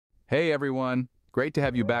Hey everyone, great to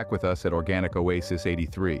have you back with us at Organic Oasis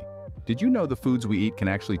 83. Did you know the foods we eat can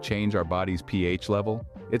actually change our body's pH level?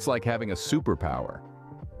 It's like having a superpower.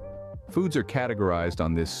 Foods are categorized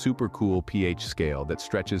on this super cool pH scale that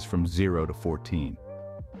stretches from 0 to 14.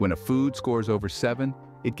 When a food scores over 7,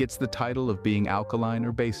 it gets the title of being alkaline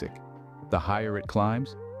or basic. The higher it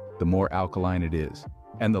climbs, the more alkaline it is,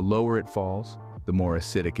 and the lower it falls, the more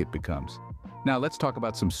acidic it becomes. Now let's talk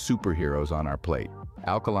about some superheroes on our plate.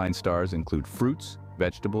 Alkaline stars include fruits,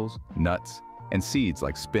 vegetables, nuts, and seeds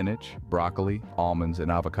like spinach, broccoli, almonds, and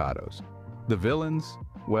avocados. The villains?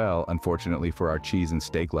 Well, unfortunately for our cheese and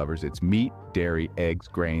steak lovers, it's meat, dairy, eggs,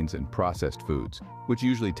 grains, and processed foods, which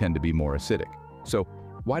usually tend to be more acidic. So,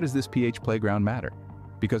 why does this pH playground matter?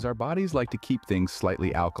 Because our bodies like to keep things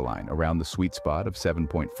slightly alkaline, around the sweet spot of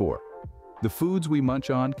 7.4. The foods we munch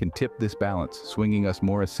on can tip this balance, swinging us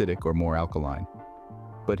more acidic or more alkaline.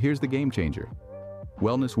 But here's the game changer.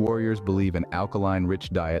 Wellness warriors believe an alkaline-rich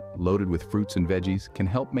diet loaded with fruits and veggies can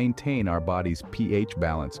help maintain our body's pH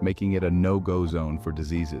balance, making it a no-go zone for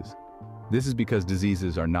diseases. This is because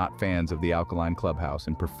diseases are not fans of the alkaline clubhouse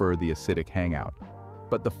and prefer the acidic hangout.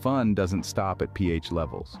 But the fun doesn't stop at pH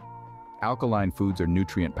levels. Alkaline foods are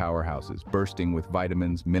nutrient powerhouses, bursting with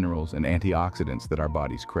vitamins, minerals, and antioxidants that our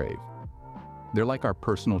bodies crave. They're like our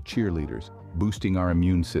personal cheerleaders, boosting our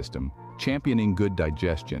immune system, championing good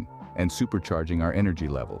digestion, and supercharging our energy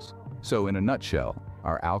levels. So in a nutshell,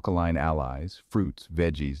 our alkaline allies, fruits,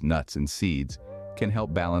 veggies, nuts, and seeds, can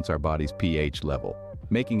help balance our body's pH level,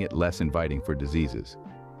 making it less inviting for diseases.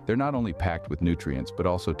 They're not only packed with nutrients, but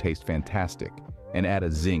also taste fantastic and add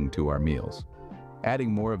a zing to our meals.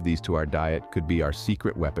 Adding more of these to our diet could be our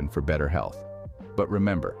secret weapon for better health. But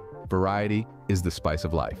remember, variety is the spice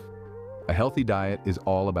of life. A healthy diet is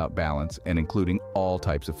all about balance and including all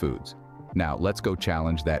types of foods. Now, let's go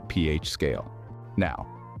challenge that pH scale. Now,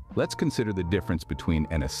 let's consider the difference between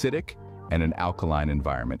an acidic and an alkaline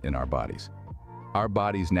environment in our bodies. Our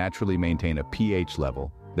bodies naturally maintain a pH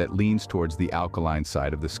level that leans towards the alkaline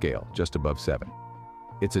side of the scale, just above 7.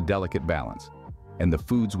 It's a delicate balance, and the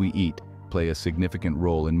foods we eat play a significant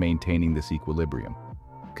role in maintaining this equilibrium.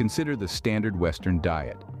 Consider the standard Western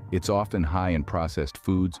diet. It's often high in processed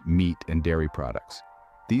foods, meat, and dairy products.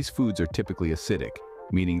 These foods are typically acidic,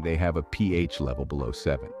 meaning they have a pH level below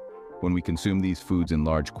 7. When we consume these foods in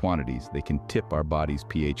large quantities, they can tip our body's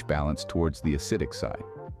pH balance towards the acidic side.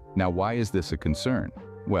 Now, why is this a concern?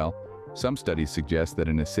 Well, some studies suggest that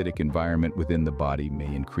an acidic environment within the body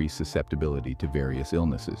may increase susceptibility to various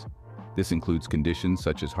illnesses. This includes conditions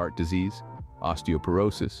such as heart disease,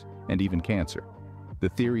 osteoporosis, and even cancer. The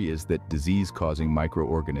theory is that disease-causing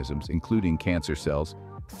microorganisms, including cancer cells,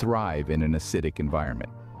 thrive in an acidic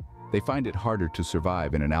environment. They find it harder to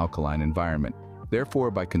survive in an alkaline environment. Therefore,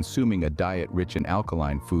 by consuming a diet rich in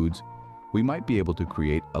alkaline foods, we might be able to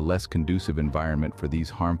create a less conducive environment for these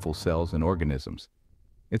harmful cells and organisms.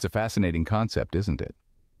 It's a fascinating concept, isn't it?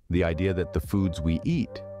 The idea that the foods we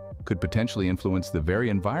eat could potentially influence the very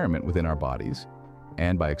environment within our bodies,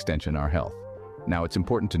 and by extension, our health. Now, it's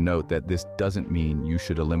important to note that this doesn't mean you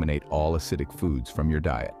should eliminate all acidic foods from your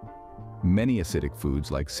diet. Many acidic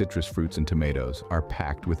foods, like citrus fruits and tomatoes, are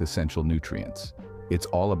packed with essential nutrients. It's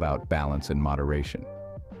all about balance and moderation.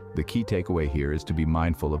 The key takeaway here is to be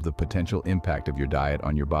mindful of the potential impact of your diet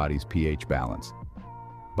on your body's pH balance.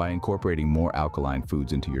 By incorporating more alkaline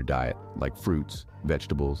foods into your diet, like fruits,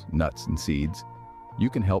 vegetables, nuts, and seeds,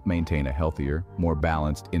 you can help maintain a healthier, more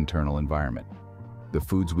balanced internal environment. The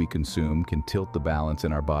foods we consume can tilt the balance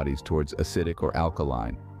in our bodies towards acidic or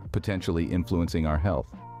alkaline, potentially influencing our health.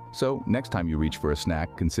 So, next time you reach for a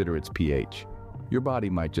snack, consider its pH. Your body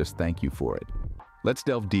might just thank you for it. Let's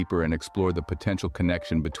delve deeper and explore the potential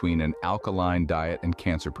connection between an alkaline diet and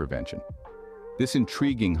cancer prevention. This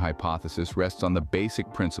intriguing hypothesis rests on the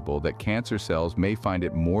basic principle that cancer cells may find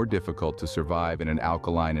it more difficult to survive in an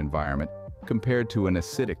alkaline environment compared to an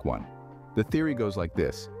acidic one. The theory goes like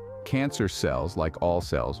this. Cancer cells, like all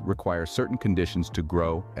cells, require certain conditions to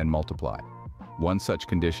grow and multiply. One such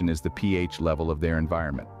condition is the pH level of their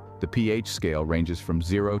environment. The pH scale ranges from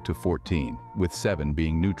 0 to 14, with 7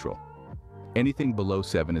 being neutral. Anything below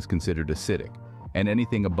 7 is considered acidic, and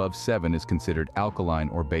anything above 7 is considered alkaline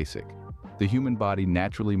or basic. The human body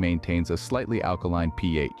naturally maintains a slightly alkaline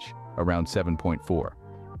pH, around 7.4.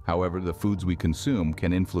 However, the foods we consume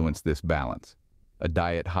can influence this balance. A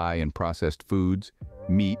diet high in processed foods,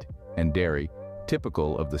 meat, and dairy,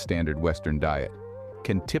 typical of the standard Western diet,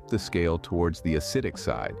 can tip the scale towards the acidic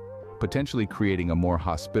side, potentially creating a more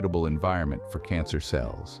hospitable environment for cancer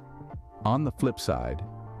cells. On the flip side,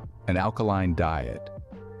 an alkaline diet,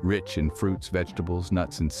 rich in fruits, vegetables,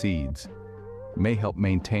 nuts, and seeds, may help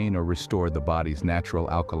maintain or restore the body's natural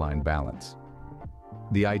alkaline balance.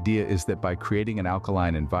 The idea is that by creating an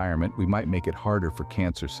alkaline environment, we might make it harder for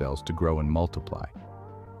cancer cells to grow and multiply.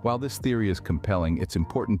 While this theory is compelling, it's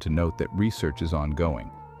important to note that research is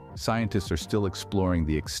ongoing. Scientists are still exploring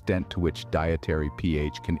the extent to which dietary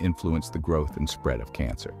pH can influence the growth and spread of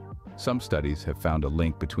cancer. Some studies have found a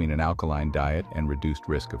link between an alkaline diet and reduced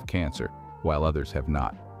risk of cancer, while others have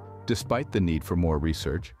not. Despite the need for more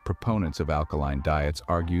research, proponents of alkaline diets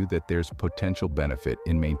argue that there's potential benefit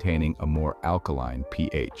in maintaining a more alkaline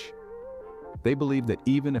pH. They believe that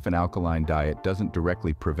even if an alkaline diet doesn't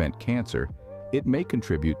directly prevent cancer, it may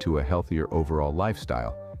contribute to a healthier overall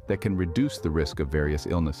lifestyle that can reduce the risk of various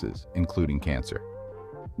illnesses, including cancer.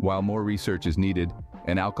 While more research is needed,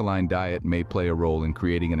 an alkaline diet may play a role in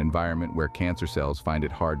creating an environment where cancer cells find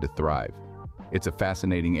it hard to thrive. It's a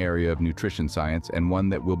fascinating area of nutrition science and one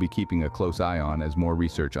that we'll be keeping a close eye on as more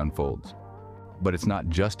research unfolds. But it's not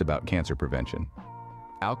just about cancer prevention.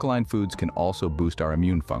 Alkaline foods can also boost our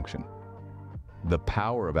immune function. The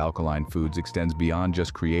power of alkaline foods extends beyond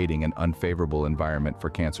just creating an unfavorable environment for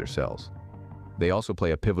cancer cells. They also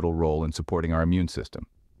play a pivotal role in supporting our immune system.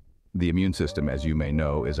 The immune system, as you may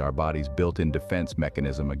know, is our body's built-in defense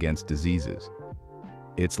mechanism against diseases.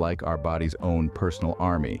 It's like our body's own personal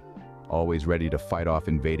army, always ready to fight off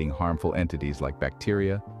invading harmful entities like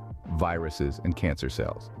bacteria, viruses, and cancer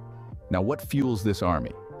cells. Now, what fuels this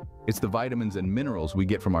army? It's the vitamins and minerals we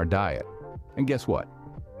get from our diet. And guess what?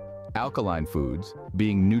 Alkaline foods,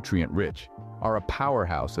 being nutrient-rich, are a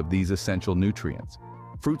powerhouse of these essential nutrients.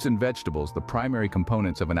 Fruits and vegetables, the primary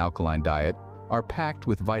components of an alkaline diet, are packed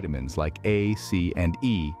with vitamins like A, C, and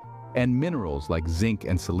E, and minerals like zinc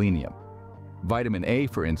and selenium. Vitamin A,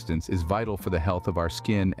 for instance, is vital for the health of our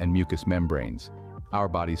skin and mucous membranes, our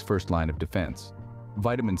body's first line of defense.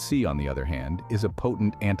 Vitamin C, on the other hand, is a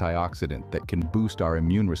potent antioxidant that can boost our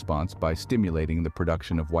immune response by stimulating the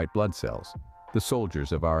production of white blood cells, the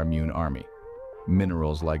soldiers of our immune army.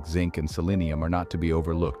 Minerals like zinc and selenium are not to be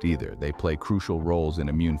overlooked either. They play crucial roles in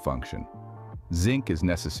immune function. Zinc is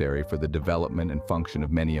necessary for the development and function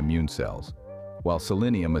of many immune cells, while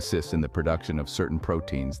selenium assists in the production of certain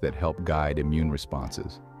proteins that help guide immune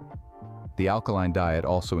responses. The alkaline diet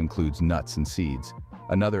also includes nuts and seeds,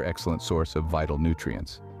 another excellent source of vital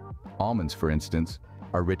nutrients. Almonds, for instance,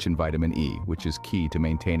 are rich in vitamin E, which is key to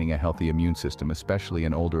maintaining a healthy immune system, especially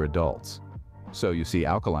in older adults. So you see,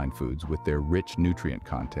 alkaline foods, with their rich nutrient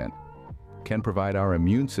content, can provide our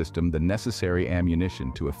immune system the necessary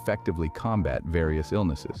ammunition to effectively combat various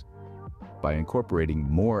illnesses. By incorporating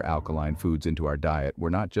more alkaline foods into our diet, we're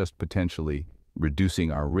not just potentially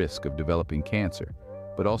reducing our risk of developing cancer,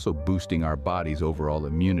 but also boosting our body's overall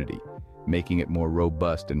immunity, making it more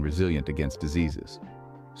robust and resilient against diseases.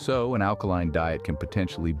 So, an alkaline diet can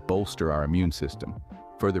potentially bolster our immune system,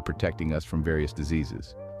 further protecting us from various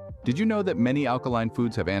diseases. Did you know that many alkaline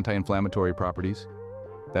foods have anti-inflammatory properties?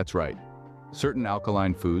 That's right. Certain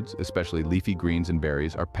alkaline foods, especially leafy greens and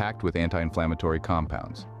berries, are packed with anti-inflammatory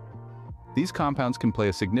compounds. These compounds can play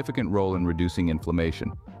a significant role in reducing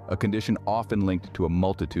inflammation, a condition often linked to a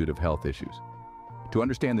multitude of health issues. To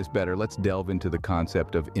understand this better, let's delve into the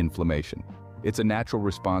concept of inflammation. It's a natural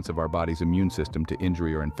response of our body's immune system to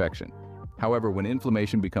injury or infection. However, when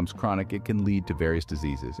inflammation becomes chronic, it can lead to various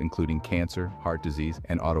diseases, including cancer, heart disease,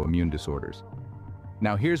 and autoimmune disorders.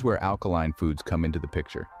 Now, here's where alkaline foods come into the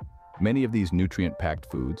picture. Many of these nutrient-packed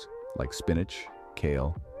foods, like spinach,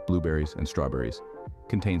 kale, blueberries, and strawberries,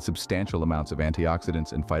 contain substantial amounts of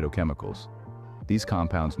antioxidants and phytochemicals. These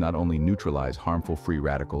compounds not only neutralize harmful free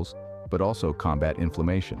radicals, but also combat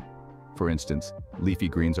inflammation. For instance, leafy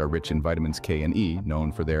greens are rich in vitamins K and E,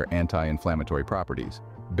 known for their anti-inflammatory properties.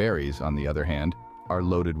 Berries, on the other hand, are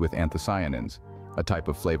loaded with anthocyanins, a type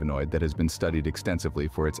of flavonoid that has been studied extensively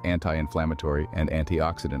for its anti-inflammatory and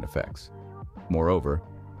antioxidant effects. Moreover,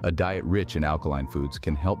 a diet rich in alkaline foods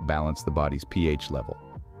can help balance the body's pH level.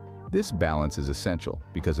 This balance is essential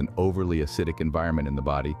because an overly acidic environment in the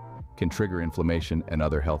body can trigger inflammation and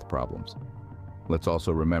other health problems. Let's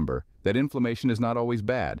also remember that inflammation is not always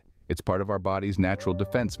bad. It's part of our body's natural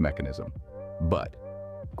defense mechanism. But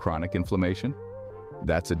chronic inflammation?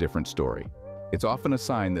 That's a different story. It's often a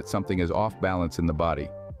sign that something is off balance in the body,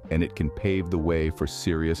 and it can pave the way for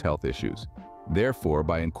serious health issues. Therefore,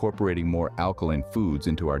 by incorporating more alkaline foods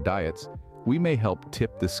into our diets, we may help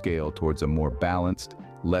tip the scale towards a more balanced,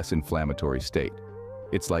 less inflammatory state.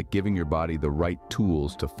 It's like giving your body the right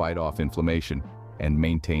tools to fight off inflammation and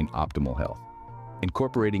maintain optimal health.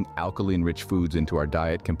 Incorporating alkaline-rich foods into our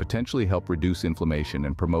diet can potentially help reduce inflammation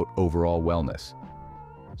and promote overall wellness.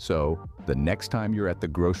 So, the next time you're at the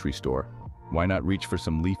grocery store, Why not reach for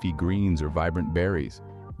some leafy greens or vibrant berries?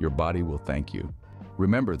 Your body will thank you.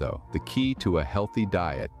 Remember though, the key to a healthy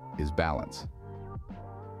diet is balance.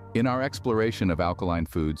 In our exploration of alkaline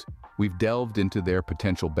foods, we've delved into their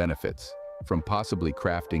potential benefits, from possibly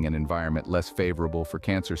crafting an environment less favorable for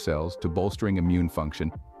cancer cells to bolstering immune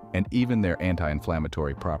function and even their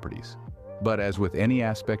anti-inflammatory properties. But as with any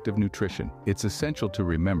aspect of nutrition, it's essential to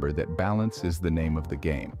remember that balance is the name of the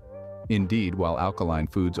game. Indeed, while alkaline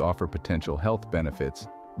foods offer potential health benefits,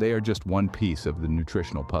 they are just one piece of the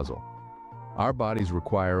nutritional puzzle. Our bodies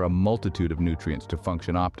require a multitude of nutrients to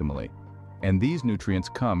function optimally, and these nutrients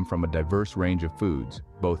come from a diverse range of foods,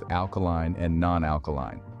 both alkaline and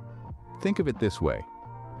non-alkaline. Think of it this way.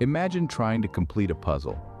 Imagine trying to complete a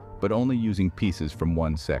puzzle, but only using pieces from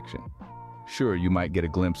one section. Sure, you might get a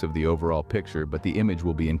glimpse of the overall picture, but the image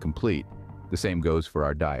will be incomplete. The same goes for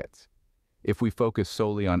our diets. If we focus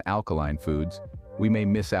solely on alkaline foods, we may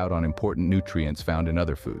miss out on important nutrients found in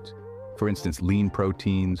other foods. For instance, lean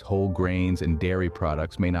proteins, whole grains, and dairy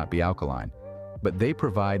products may not be alkaline, but they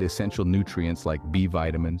provide essential nutrients like B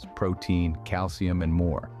vitamins, protein, calcium, and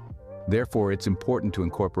more. Therefore, it's important to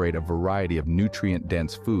incorporate a variety of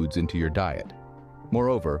nutrient-dense foods into your diet.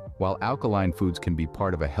 Moreover, while alkaline foods can be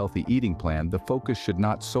part of a healthy eating plan, the focus should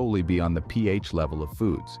not solely be on the pH level of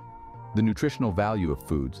foods. The nutritional value of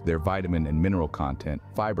foods, their vitamin and mineral content,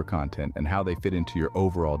 fiber content, and how they fit into your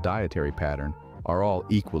overall dietary pattern are all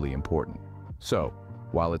equally important. So,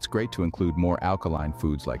 while it's great to include more alkaline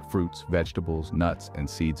foods like fruits, vegetables, nuts, and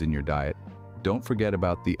seeds in your diet, don't forget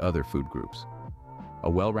about the other food groups. A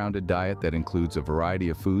well-rounded diet that includes a variety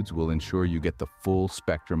of foods will ensure you get the full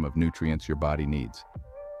spectrum of nutrients your body needs.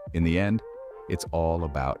 In the end, it's all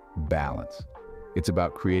about balance. It's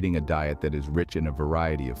about creating a diet that is rich in a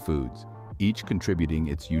variety of foods, each contributing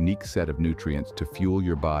its unique set of nutrients to fuel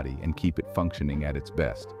your body and keep it functioning at its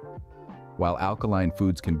best. While alkaline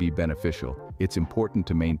foods can be beneficial, it's important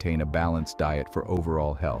to maintain a balanced diet for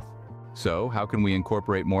overall health. So, how can we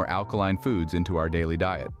incorporate more alkaline foods into our daily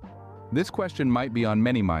diet? This question might be on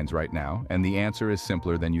many minds right now, and the answer is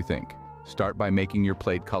simpler than you think. Start by making your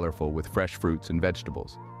plate colorful with fresh fruits and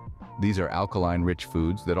vegetables. These are alkaline-rich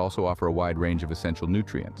foods that also offer a wide range of essential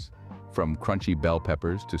nutrients. From crunchy bell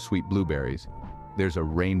peppers to sweet blueberries, there's a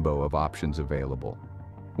rainbow of options available.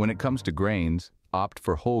 When it comes to grains, opt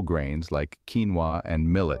for whole grains like quinoa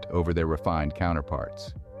and millet over their refined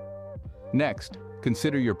counterparts. Next,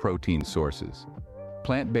 consider your protein sources.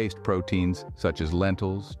 Plant-based proteins, such as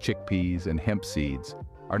lentils, chickpeas, and hemp seeds,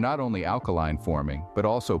 are not only alkaline-forming, but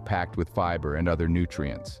also packed with fiber and other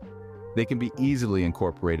nutrients. They can be easily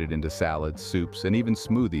incorporated into salads, soups, and even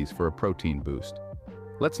smoothies for a protein boost.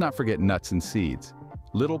 Let's not forget nuts and seeds,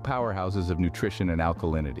 little powerhouses of nutrition and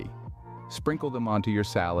alkalinity. Sprinkle them onto your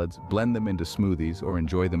salads, blend them into smoothies, or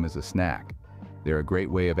enjoy them as a snack. They're a great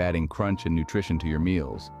way of adding crunch and nutrition to your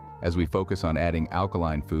meals. As we focus on adding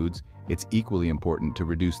alkaline foods, it's equally important to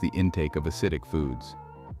reduce the intake of acidic foods.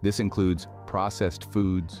 This includes processed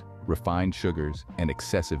foods, refined sugars, and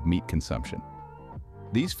excessive meat consumption.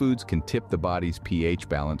 These foods can tip the body's pH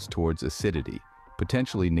balance towards acidity,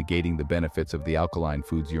 potentially negating the benefits of the alkaline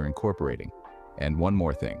foods you're incorporating. And one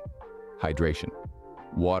more thing, hydration.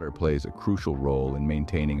 Water plays a crucial role in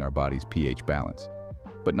maintaining our body's pH balance,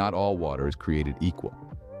 but not all water is created equal.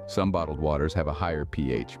 Some bottled waters have a higher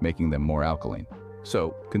pH, making them more alkaline.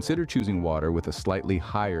 So, consider choosing water with a slightly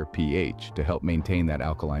higher pH to help maintain that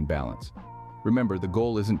alkaline balance. Remember, the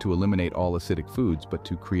goal isn't to eliminate all acidic foods, but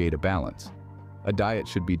to create a balance. A diet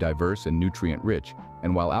should be diverse and nutrient-rich,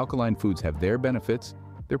 and while alkaline foods have their benefits,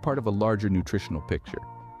 they're part of a larger nutritional picture.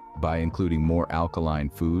 By including more alkaline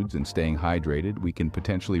foods and staying hydrated, we can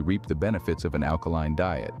potentially reap the benefits of an alkaline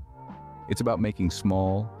diet. It's about making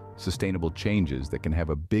small, sustainable changes that can have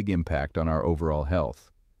a big impact on our overall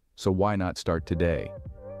health. So why not start today?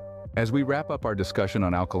 As we wrap up our discussion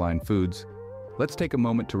on alkaline foods, let's take a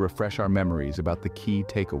moment to refresh our memories about the key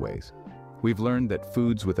takeaways. We've learned that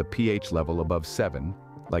foods with a pH level above 7,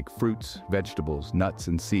 like fruits, vegetables, nuts,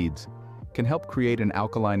 and seeds, can help create an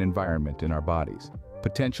alkaline environment in our bodies,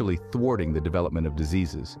 potentially thwarting the development of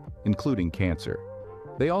diseases, including cancer.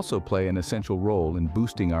 They also play an essential role in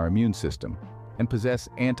boosting our immune system and possess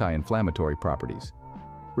anti-inflammatory properties.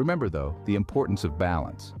 Remember, though, the importance of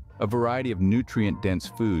balance. A variety of nutrient-dense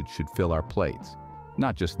foods should fill our plates,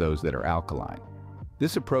 not just those that are alkaline.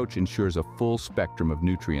 This approach ensures a full spectrum of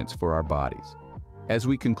nutrients for our bodies. As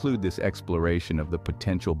we conclude this exploration of the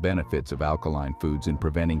potential benefits of alkaline foods in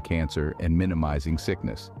preventing cancer and minimizing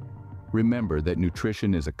sickness, remember that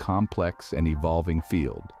nutrition is a complex and evolving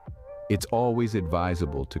field. It's always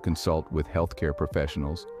advisable to consult with healthcare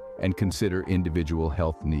professionals and consider individual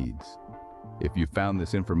health needs. If you found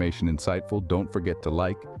this information insightful, don't forget to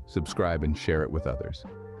like, subscribe, and share it with others.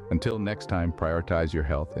 Until next time, prioritize your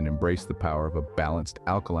health and embrace the power of a balanced,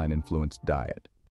 alkaline-influenced diet.